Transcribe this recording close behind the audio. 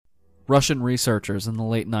Russian researchers in the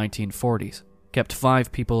late 1940s kept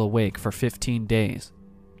 5 people awake for 15 days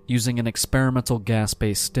using an experimental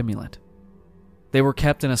gas-based stimulant. They were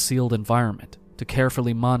kept in a sealed environment to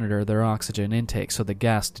carefully monitor their oxygen intake so the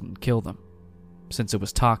gas didn't kill them, since it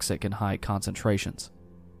was toxic in high concentrations.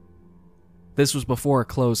 This was before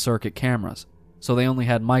closed-circuit cameras, so they only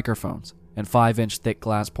had microphones and 5-inch thick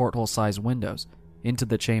glass porthole-sized windows into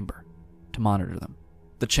the chamber to monitor them.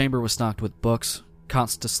 The chamber was stocked with books,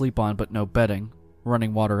 cots to sleep on but no bedding,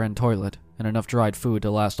 running water and toilet, and enough dried food to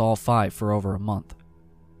last all 5 for over a month.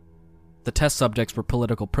 The test subjects were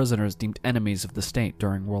political prisoners deemed enemies of the state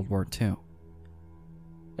during World War II.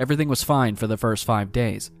 Everything was fine for the first 5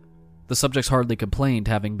 days. The subjects hardly complained,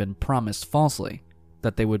 having been promised falsely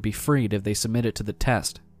that they would be freed if they submitted to the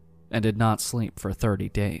test and did not sleep for 30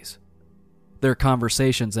 days. Their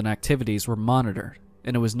conversations and activities were monitored,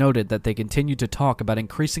 and it was noted that they continued to talk about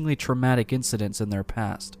increasingly traumatic incidents in their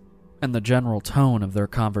past, and the general tone of their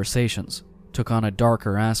conversations took on a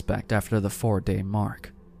darker aspect after the 4-day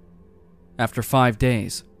mark. After 5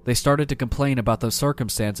 days, they started to complain about the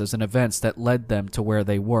circumstances and events that led them to where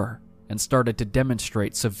they were, and started to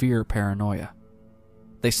demonstrate severe paranoia.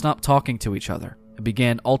 They stopped talking to each other and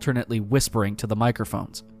began alternately whispering to the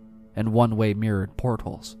microphones and one-way mirrored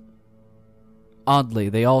portholes. Oddly,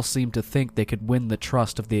 they all seemed to think they could win the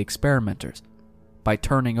trust of the experimenters by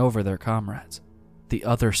turning over their comrades, the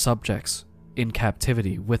other subjects in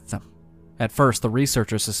captivity with them. At first, the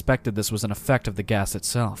researchers suspected this was an effect of the gas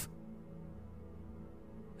itself.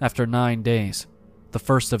 After 9 days, the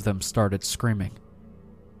first of them started screaming.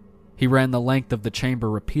 He ran the length of the chamber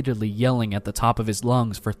repeatedly yelling at the top of his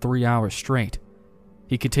lungs for 3 hours straight.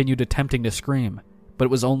 He continued attempting to scream, but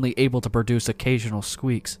was only able to produce occasional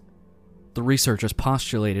squeaks. The researchers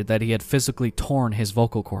postulated that he had physically torn his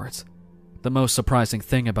vocal cords. The most surprising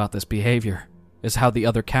thing about this behavior is how the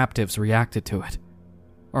other captives reacted to it.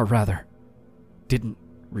 Or rather, didn't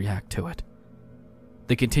react to it.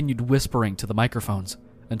 They continued whispering to the microphones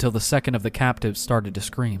until the second of the captives started to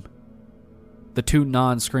scream. The 2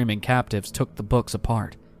 non-screaming captives took the books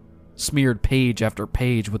apart, smeared page after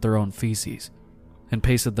page with their own feces, and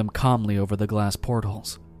pasted them calmly over the glass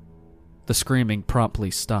portholes. The screaming promptly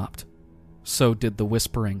stopped. So did the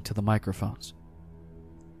whispering to the microphones.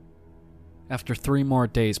 After 3 more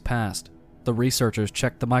days passed, the researchers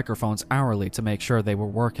checked the microphones hourly to make sure they were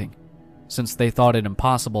working, since they thought it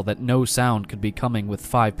impossible that no sound could be coming with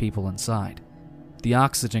 5 people inside. The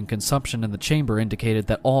oxygen consumption in the chamber indicated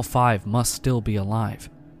that all 5 must still be alive.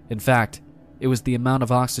 In fact, it was the amount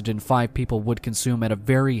of oxygen 5 people would consume at a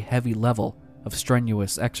very heavy level of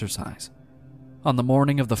strenuous exercise. On the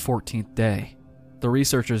morning of the 14th day, the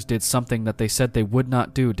researchers did something that they said they would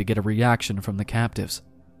not do to get a reaction from the captives.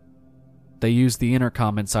 They used the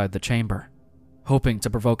intercom inside the chamber, hoping to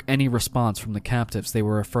provoke any response from the captives they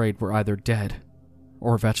were afraid were either dead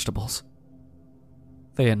or vegetables.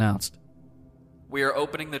 They announced, "We are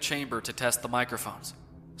opening the chamber to test the microphones.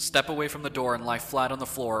 Step away from the door and lie flat on the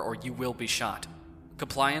floor or you will be shot.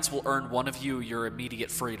 Compliance will earn one of you your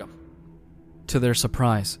immediate freedom." To their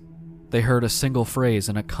surprise, they heard a single phrase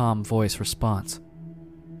in a calm voice response.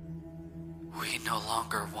 "We no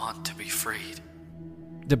longer want to be freed."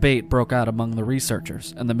 Debate broke out among the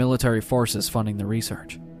researchers and the military forces funding the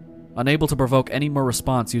research. Unable to provoke any more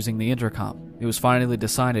response using the intercom, it was finally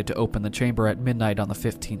decided to open the chamber at midnight on the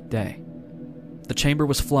 15th day. The chamber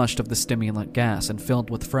was flushed of the stimulant gas and filled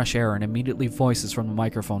with fresh air, and immediately voices from the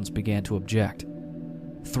microphones began to object.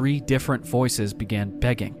 3 different voices began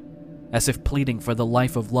begging, as if pleading for the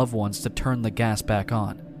life of loved ones to turn the gas back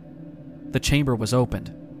on. The chamber was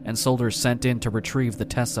opened, and soldiers sent in to retrieve the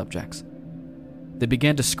test subjects. They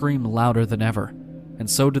began to scream louder than ever, and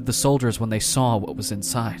so did the soldiers when they saw what was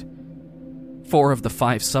inside. 4 of the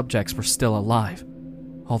 5 subjects were still alive,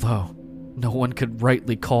 although no one could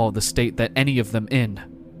rightly call the state that any of them in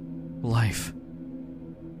life.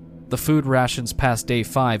 The food rations past day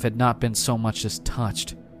 5 had not been so much as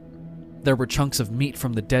touched. There were chunks of meat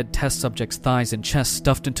from the dead test subjects' thighs and chests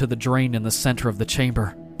stuffed into the drain in the center of the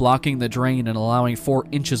chamber, blocking the drain and allowing 4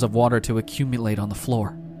 inches of water to accumulate on the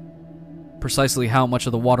floor. Precisely how much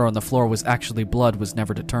of the water on the floor was actually blood was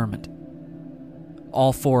never determined.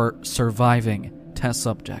 All 4 surviving test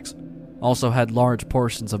subjects also had large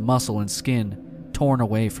portions of muscle and skin torn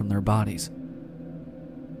away from their bodies.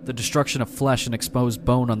 The destruction of flesh and exposed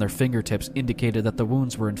bone on their fingertips indicated that the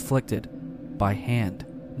wounds were inflicted by hand,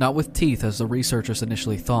 not with teeth as the researchers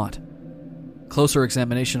initially thought. Closer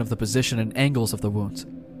examination of the position and angles of the wounds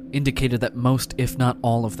indicated that most, if not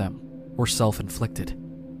all of them, were self-inflicted.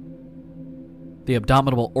 The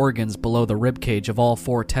abdominal organs below the ribcage of all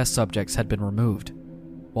 4 test subjects had been removed.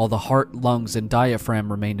 while the heart, lungs, and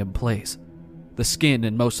diaphragm remained in place. The skin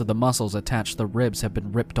and most of the muscles attached to the ribs had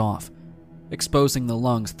been ripped off, exposing the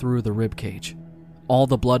lungs through the rib cage. All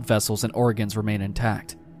the blood vessels and organs remained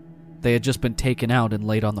intact. They had just been taken out and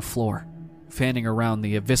laid on the floor, fanning around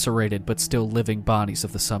the eviscerated but still living bodies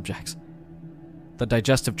of the subjects. The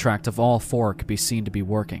digestive tract of all four could be seen to be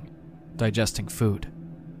working, digesting food.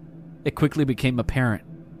 It quickly became apparent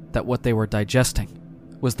that what they were digesting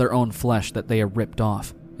was their own flesh that they had ripped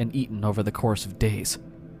off and eaten over the course of days.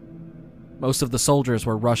 Most of the soldiers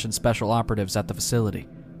were Russian special operatives at the facility,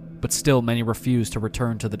 but still many refused to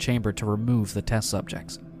return to the chamber to remove the test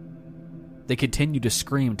subjects. They continued to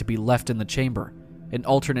scream to be left in the chamber and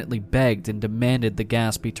alternately begged and demanded the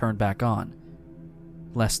gas be turned back on,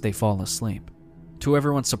 lest they fall asleep. To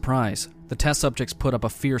everyone's surprise, the test subjects put up a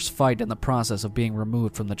fierce fight in the process of being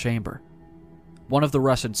removed from the chamber. One of the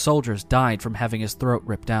Russian soldiers died from having his throat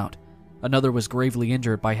ripped out. Another was gravely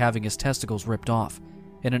injured by having his testicles ripped off,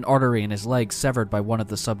 and an artery in his leg severed by one of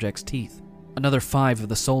the subject's teeth. Another 5 of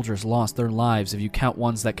the soldiers lost their lives if you count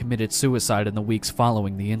ones that committed suicide in the weeks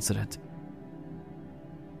following the incident.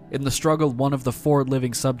 In the struggle, one of the 4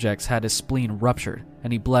 living subjects had his spleen ruptured,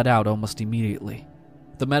 and he bled out almost immediately.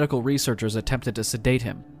 The medical researchers attempted to sedate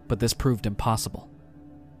him, but this proved impossible.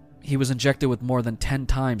 He was injected with more than 10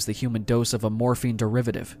 times the human dose of a morphine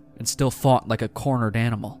derivative and still fought like a cornered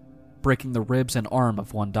animal, breaking the ribs and arm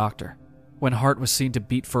of one doctor. When heart was seen to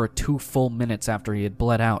beat for 2 full minutes after he had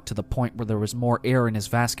bled out to the point where there was more air in his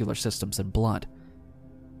vascular systems than blood.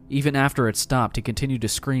 Even after it stopped, he continued to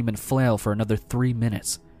scream and flail for another 3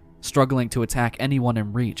 minutes, struggling to attack anyone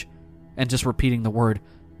in reach, and just repeating the word,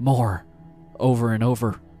 "more," over and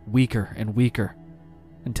over, weaker and weaker,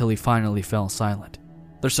 until he finally fell silent.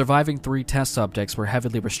 The surviving 3 test subjects were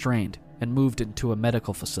heavily restrained and moved into a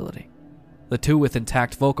medical facility. The 2 with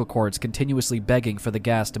intact vocal cords continuously begging for the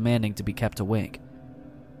gas, demanding to be kept awake.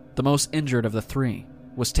 The most injured of the 3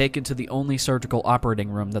 was taken to the only surgical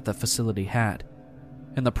operating room that the facility had.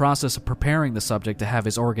 In the process of preparing the subject to have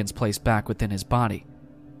his organs placed back within his body,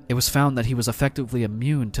 it was found that he was effectively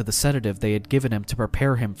immune to the sedative they had given him to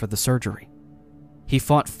prepare him for the surgery. He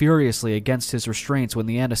fought furiously against his restraints when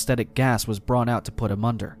the anesthetic gas was brought out to put him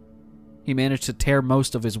under. He managed to tear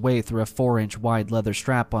most of his way through a 4-inch wide leather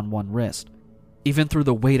strap on one wrist, even through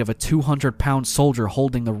the weight of a 200-pound soldier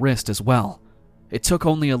holding the wrist as well. It took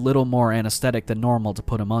only a little more anesthetic than normal to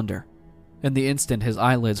put him under. In the instant, his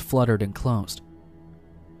eyelids fluttered and closed.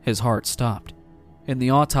 His heart stopped. In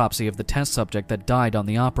the autopsy of the test subject that died on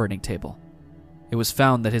the operating table, it was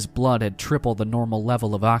found that his blood had tripled the normal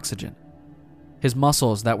level of oxygen. His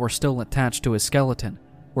muscles that were still attached to his skeleton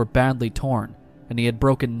were badly torn, and he had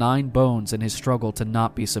broken 9 bones in his struggle to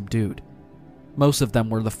not be subdued. Most of them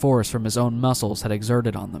were the force from his own muscles had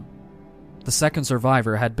exerted on them. The second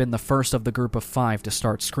survivor had been the first of the group of 5 to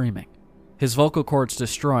start screaming. His vocal cords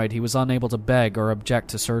destroyed, he was unable to beg or object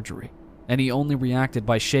to surgery, and he only reacted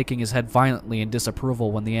by shaking his head violently in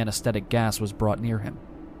disapproval when the anesthetic gas was brought near him.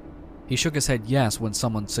 He shook his head yes when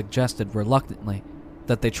someone suggested reluctantly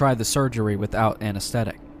that they try the surgery without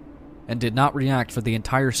anesthetic, and did not react for the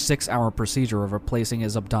entire 6-hour procedure of replacing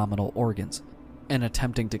his abdominal organs and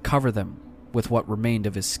attempting to cover them with what remained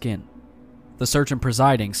of his skin. The surgeon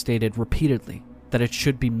presiding stated repeatedly that it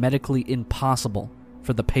should be medically impossible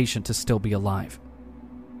for the patient to still be alive.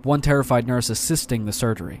 One terrified nurse assisting the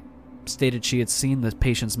surgery stated she had seen the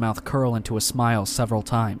patient's mouth curl into a smile several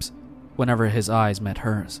times whenever his eyes met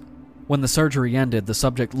hers. When the surgery ended, the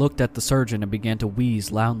subject looked at the surgeon and began to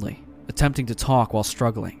wheeze loudly, attempting to talk while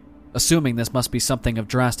struggling. Assuming this must be something of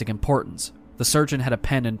drastic importance, the surgeon had a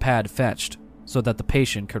pen and pad fetched so that the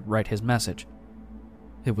patient could write his message.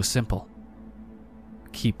 It was simple.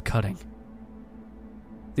 Keep cutting.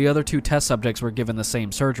 The other 2 test subjects were given the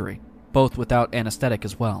same surgery, both without anesthetic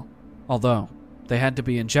as well, although they had to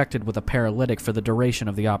be injected with a paralytic for the duration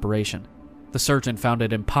of the operation. The surgeon found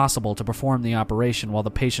it impossible to perform the operation while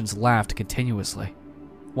the patients laughed continuously.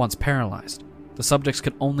 Once paralyzed, the subjects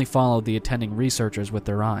could only follow the attending researchers with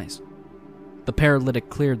their eyes. The paralytic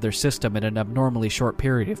cleared their system in an abnormally short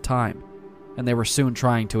period of time, and they were soon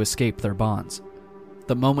trying to escape their bonds.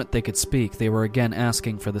 The moment they could speak, they were again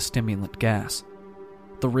asking for the stimulant gas.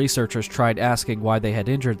 The researchers tried asking why they had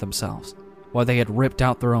injured themselves, why they had ripped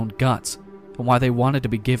out their own guts, and why they wanted to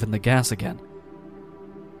be given the gas again.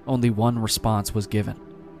 Only one response was given.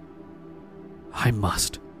 I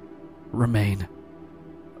must remain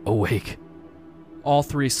awake. All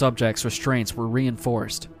 3 subjects' restraints were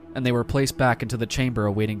reinforced, and they were placed back into the chamber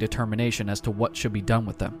awaiting determination as to what should be done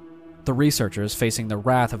with them. The researchers, facing the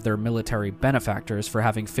wrath of their military benefactors for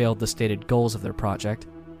having failed the stated goals of their project,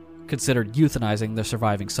 considered euthanizing the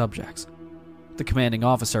surviving subjects. The commanding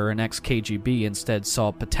officer, an ex-KGB, instead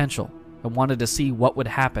saw potential and wanted to see what would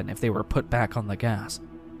happen if they were put back on the gas.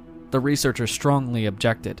 The researchers strongly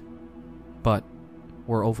objected, but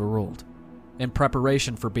were overruled. In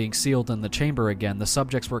preparation for being sealed in the chamber again, the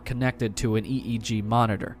subjects were connected to an EEG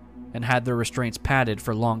monitor and had their restraints padded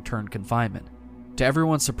for long-term confinement. To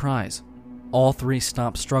everyone's surprise, all three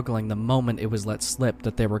stopped struggling the moment it was let slip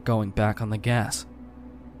that they were going back on the gas.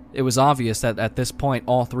 It was obvious that at this point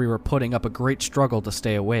all three were putting up a great struggle to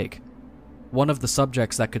stay awake. One of the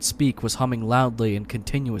subjects that could speak was humming loudly and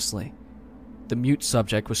continuously. The mute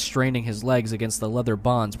subject was straining his legs against the leather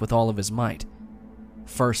bonds with all of his might.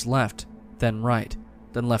 First left, then right,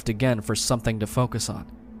 then left again for something to focus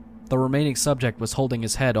on. The remaining subject was holding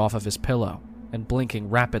his head off of his pillow and blinking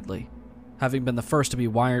rapidly, having been the first to be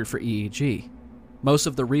wired for EEG. Most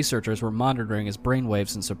of the researchers were monitoring his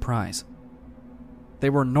brainwaves in surprise. They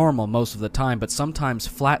were normal most of the time, but sometimes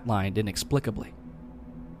flatlined inexplicably.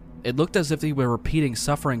 It looked as if he were repeating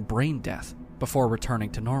suffering brain death before returning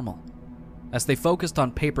to normal. As they focused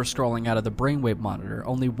on paper scrolling out of the brainwave monitor,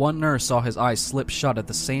 only one nurse saw his eyes slip shut at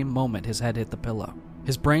the same moment his head hit the pillow.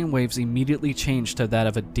 His brainwaves immediately changed to that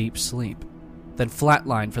of a deep sleep, then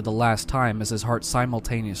flatlined for the last time as his heart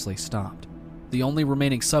simultaneously stopped. The only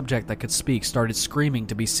remaining subject that could speak started screaming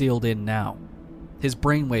to be sealed in now. His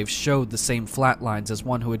brainwaves showed the same flatlines as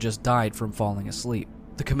one who had just died from falling asleep.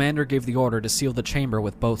 The commander gave the order to seal the chamber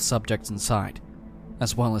with both subjects inside,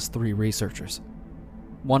 as well as 3 researchers.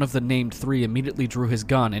 One of the named 3 immediately drew his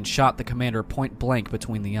gun and shot the commander point blank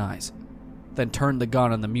between the eyes, then turned the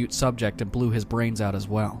gun on the mute subject and blew his brains out as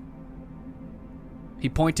well. He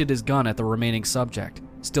pointed his gun at the remaining subject,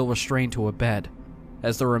 still restrained to a bed,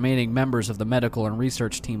 as the remaining members of the medical and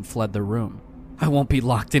research team fled the room. "I won't be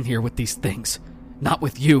locked in here with these things. Not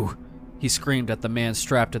with you," he screamed at the man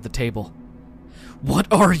strapped at the table.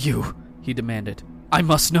 "What are you?" he demanded. "I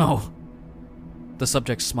must know." The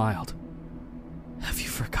subject smiled. "Have you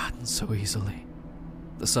forgotten so easily?"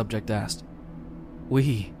 the subject asked.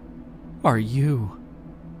 "We are you.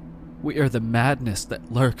 We are the madness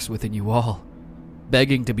that lurks within you all,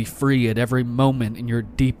 begging to be free at every moment in your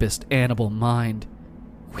deepest animal mind.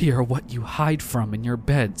 We are what you hide from in your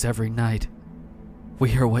beds every night.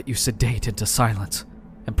 We are what you sedate into silence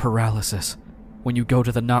and paralysis when you go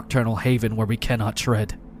to the nocturnal haven where we cannot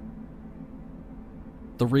tread."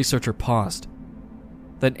 The researcher paused,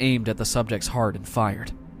 then aimed at the subject's heart and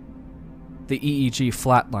fired. The EEG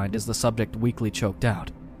flatlined as the subject weakly choked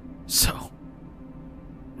out. "So,